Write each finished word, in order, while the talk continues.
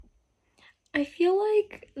I feel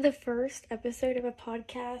like the first episode of a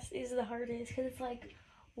podcast is the hardest because it's like,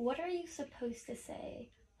 what are you supposed to say?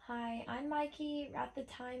 Hi, I'm Mikey. At the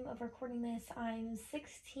time of recording this, I'm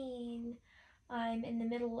 16. I'm in the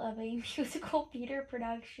middle of a musical theater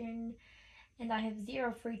production and I have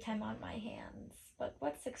zero free time on my hands. But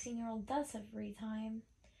what 16-year-old does have free time?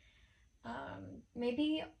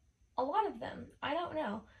 Maybe a lot of them. I don't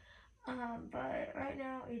know. But right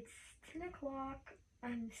now it's 10 o'clock.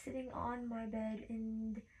 I'm sitting on my bed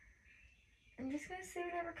and I'm just gonna say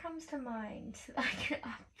whatever comes to mind so I can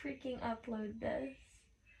freaking upload this.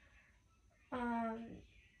 Um,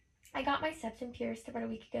 I got my septum pierced about a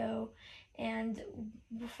week ago, and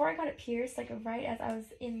before I got it pierced, like right as I was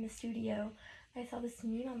in the studio, I saw this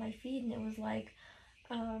meme on my feed, and it was like,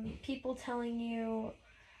 people telling you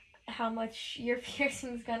how much your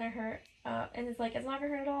piercing's gonna hurt, and it's like it's not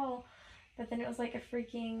gonna hurt at all. But then it was like a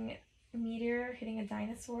freaking meteor hitting a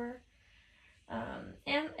dinosaur, and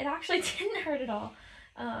it actually didn't hurt at all.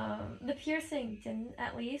 The piercing didn't,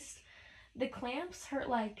 at least. The clamps hurt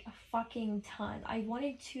like a fucking ton. I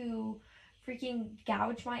wanted to freaking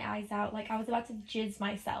gouge my eyes out. Like I was about to jizz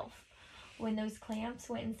myself when those clamps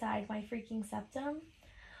went inside my freaking septum.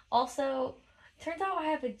 Also, turns out I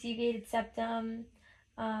have a deviated septum.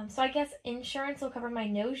 So I guess insurance will cover my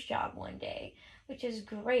nose job one day, which is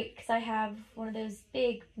great because I have one of those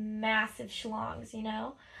big, massive schlongs, you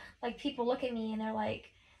know? Like people look at me and they're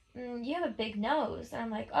like, you have a big nose. And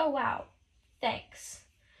I'm like, oh wow, thanks.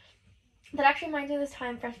 That actually reminds me of this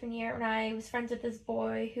time freshman year when I was friends with this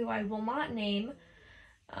boy who I will not name.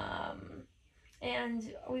 Um,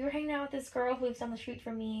 and we were hanging out with this girl who lives down the street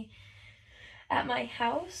from me at my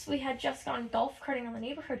house. We had just gone golf carting on the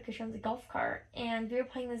neighborhood because she owns a golf cart, and we were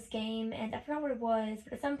playing this game, and I forgot what it was,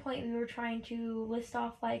 but at some point we were trying to list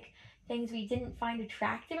off like things we didn't find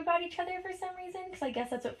attractive about each other for some reason, because I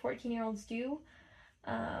guess that's what 14-year-olds do,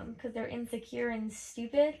 because they're insecure and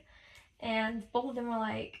stupid. And both of them were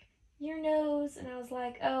like, your nose, and I was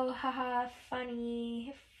like, oh, haha,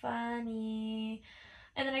 funny, funny.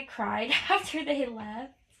 And then I cried after they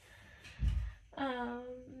left. Um,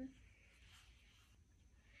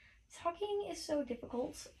 Talking is so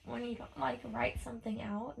difficult when you don't like write something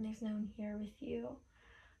out and there's no one here with you.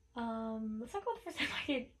 Let's talk about the first time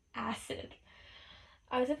I did acid.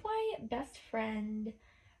 I was with my best friend,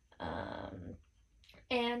 um,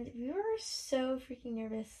 and we were so freaking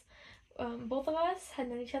nervous. Both of us had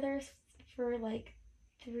known each other for like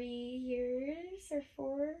 3 years or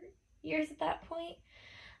 4 years at that point.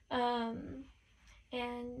 Um,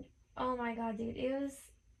 and oh my god, dude, it was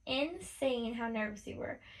insane how nervous we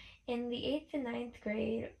were. In the 8th and ninth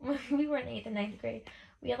grade, when we were in the 8th and ninth grade,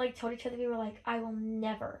 we had like told each other, we were like, I will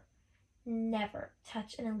never, never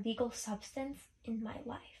touch an illegal substance in my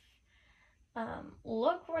life.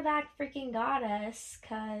 Look where that freaking got us,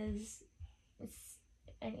 cause it's,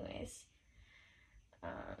 anyways.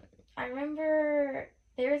 Um, I remember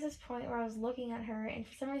there was this point where I was looking at her, and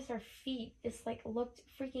for some reason her feet just like looked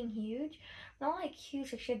freaking huge. Not like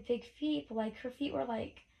huge, like she had big feet, but like her feet were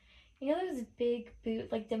like, you know those big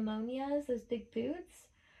boot, like demonias, those big boots?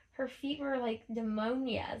 Her feet were like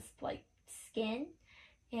demonias, like skin.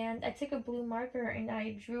 And I took a blue marker and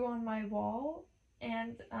I drew on my wall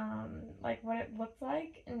and like what it looked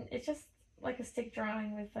like. And it's just like a stick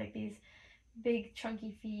drawing with like these big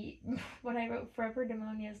chunky feet. But I wrote Forever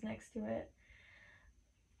Demonias next to it.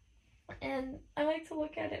 And I like to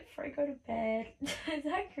look at it before I go to bed. Is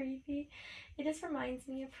that creepy? It just reminds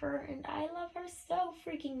me of her, and I love her so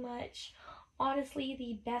freaking much. Honestly,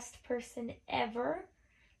 the best person ever.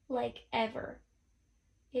 Like, ever.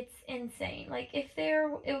 It's insane. Like, if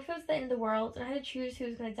it was the end of the world and I had to choose who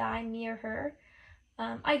was gonna die, me or her,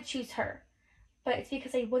 I'd choose her. But it's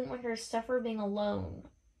because I wouldn't want her to suffer being alone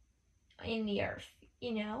in the earth,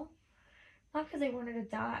 you know? Not because I want her to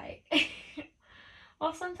die.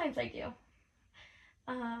 Well, sometimes I do.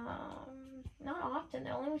 Not often,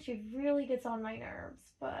 only when she really gets on my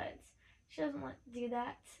nerves, but she doesn't want to do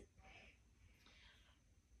that.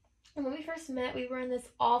 And when we first met, we were in this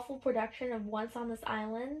awful production of Once on This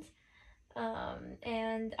Island.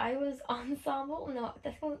 And I was ensemble, no,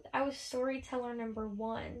 I was storyteller number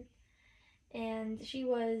one. And she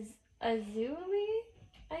was Azuli,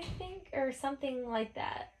 I think, or something like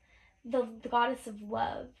that. The goddess of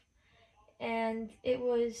love. And it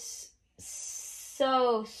was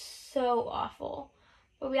so awful.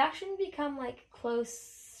 But we actually become like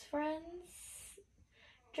close friends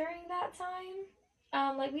during that time.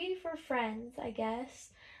 Like we were friends, I guess.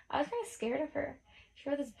 I was kind of scared of her. She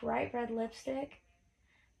wore this bright red lipstick,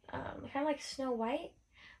 kind of like Snow White,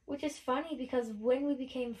 which is funny because when we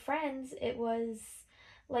became friends, it was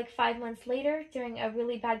like 5 months later during a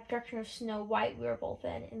really bad production of Snow White we were both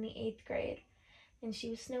in the 8th grade. And she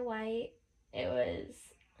was Snow White. It was...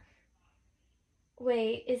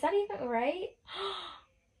 Wait, is that even right?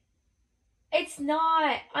 It's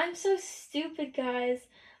not! I'm so stupid, guys.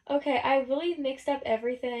 Okay, I really mixed up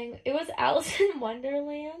everything. It was Alice in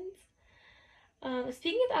Wonderland.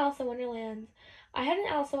 Speaking of Alice in Wonderland, I had an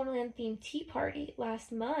Alice in Wonderland themed tea party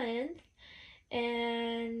last month.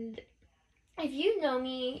 And if you know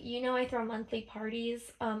me, you know I throw monthly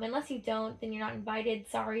parties. Unless you don't, then you're not invited.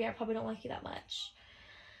 Sorry, I probably don't like you that much.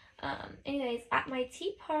 Anyways, at my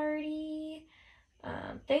tea party,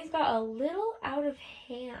 things got a little out of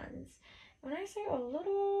hand. When I say a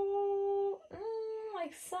little,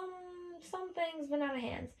 like some things went out of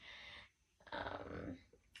hand.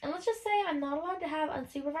 And let's just say I'm not allowed to have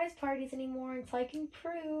unsupervised parties anymore until I can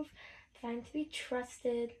prove that I'm to be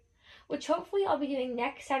trusted. Which hopefully I'll be doing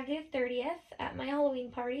next Saturday the 30th at my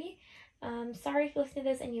Halloween party. Sorry if you listen to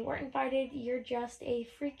this and you weren't invited. You're just a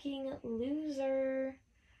freaking loser.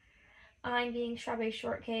 I'm being strawberry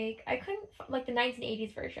shortcake. I couldn't, like the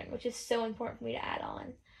 1980s version, which is so important for me to add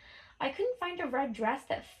on. I couldn't find a red dress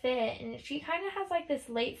that fit, and she kind of has like this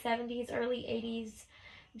late 70s, early 80s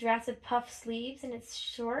dress with puff sleeves, and it's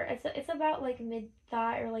short. It's about like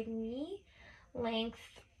mid-thigh or like knee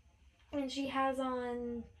length, and she has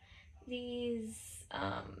on these,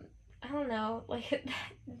 I don't know, like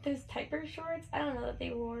those diaper shorts, I don't know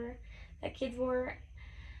that kids wore,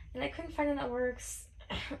 and I couldn't find one that works.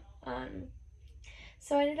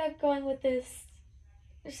 So I ended up going with this,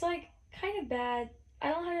 it's like kind of bad, I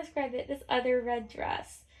don't know how to describe it, this other red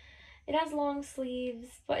dress. It has long sleeves,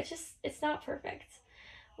 but it's not perfect.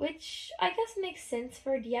 Which I guess makes sense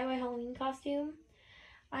for a DIY Halloween costume.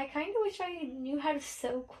 I kind of wish I knew how to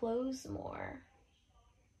sew clothes more.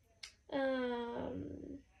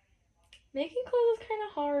 Making clothes is kind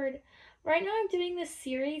of hard. Right now I'm doing this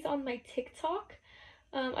series on my TikTok.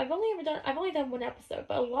 I've only done one episode,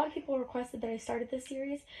 but a lot of people requested that I started this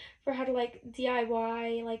series for how to like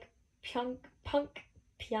DIY like punk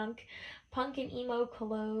and emo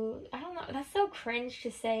clothes. I don't know. That's so cringe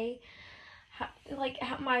to say.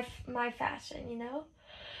 My fashion, you know?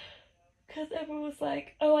 Because everyone was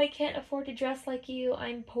like, oh, I can't afford to dress like you.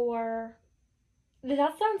 I'm poor.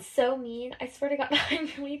 That sounds so mean. I swear to God, I'm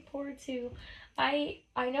really poor too. I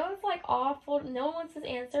know it's like awful. No one wants this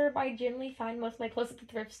answer, but I generally find most of my clothes at the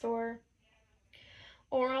thrift store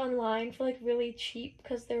or online for like really cheap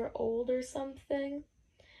because they're old or something.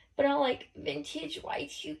 But not like vintage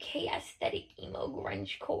Y2K aesthetic emo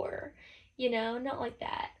grunge core, you know, not like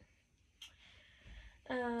that.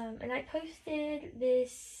 And I posted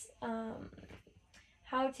this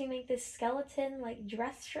how to make this skeleton like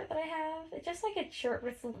dress shirt that I have. It's just like a shirt,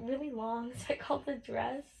 but it's really long, so I called it a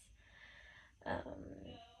dress.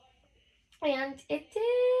 And it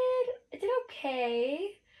did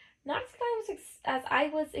okay. Not as I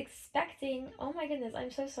was expecting. Oh my goodness,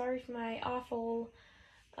 I'm so sorry for my awful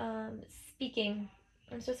speaking.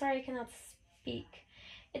 I'm so sorry I cannot speak.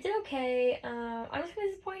 It did okay. I'm just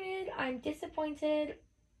disappointed. I'm disappointed.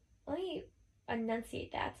 Let me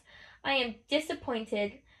enunciate that. I am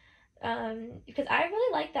disappointed because I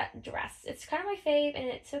really like that dress. It's kind of my fave, and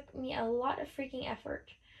it took me a lot of freaking effort.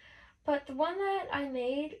 But the one that I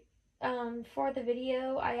made for the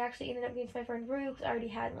video, I actually ended up giving to my friend Rue because I already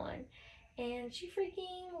had one. And she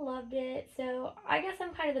freaking loved it. So I guess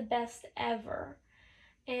I'm kind of the best ever.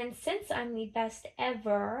 And since I'm the best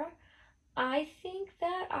ever, I think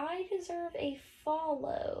that I deserve a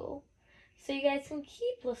follow. So you guys can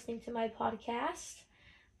keep listening to my podcast.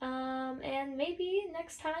 And maybe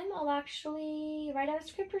next time I'll actually write out a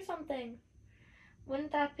script or something.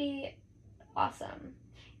 Wouldn't that be awesome?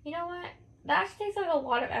 You know what? That actually takes like a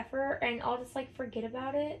lot of effort, and I'll just like forget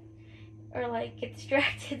about it or like get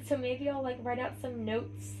distracted. So maybe I'll like write out some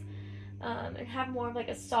notes and have more of like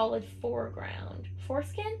a solid foreground.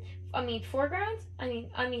 Foreskin? Foreground?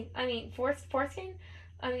 Foreskin?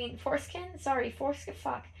 Foreskin? Sorry, foreskin.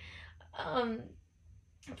 Fuck.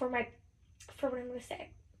 For what I'm gonna say.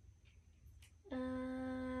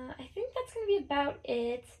 I think that's gonna be about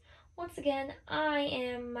it. Once again, I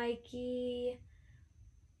am Mikey.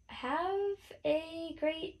 Have a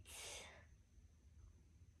great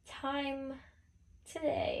time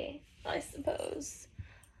today, I suppose.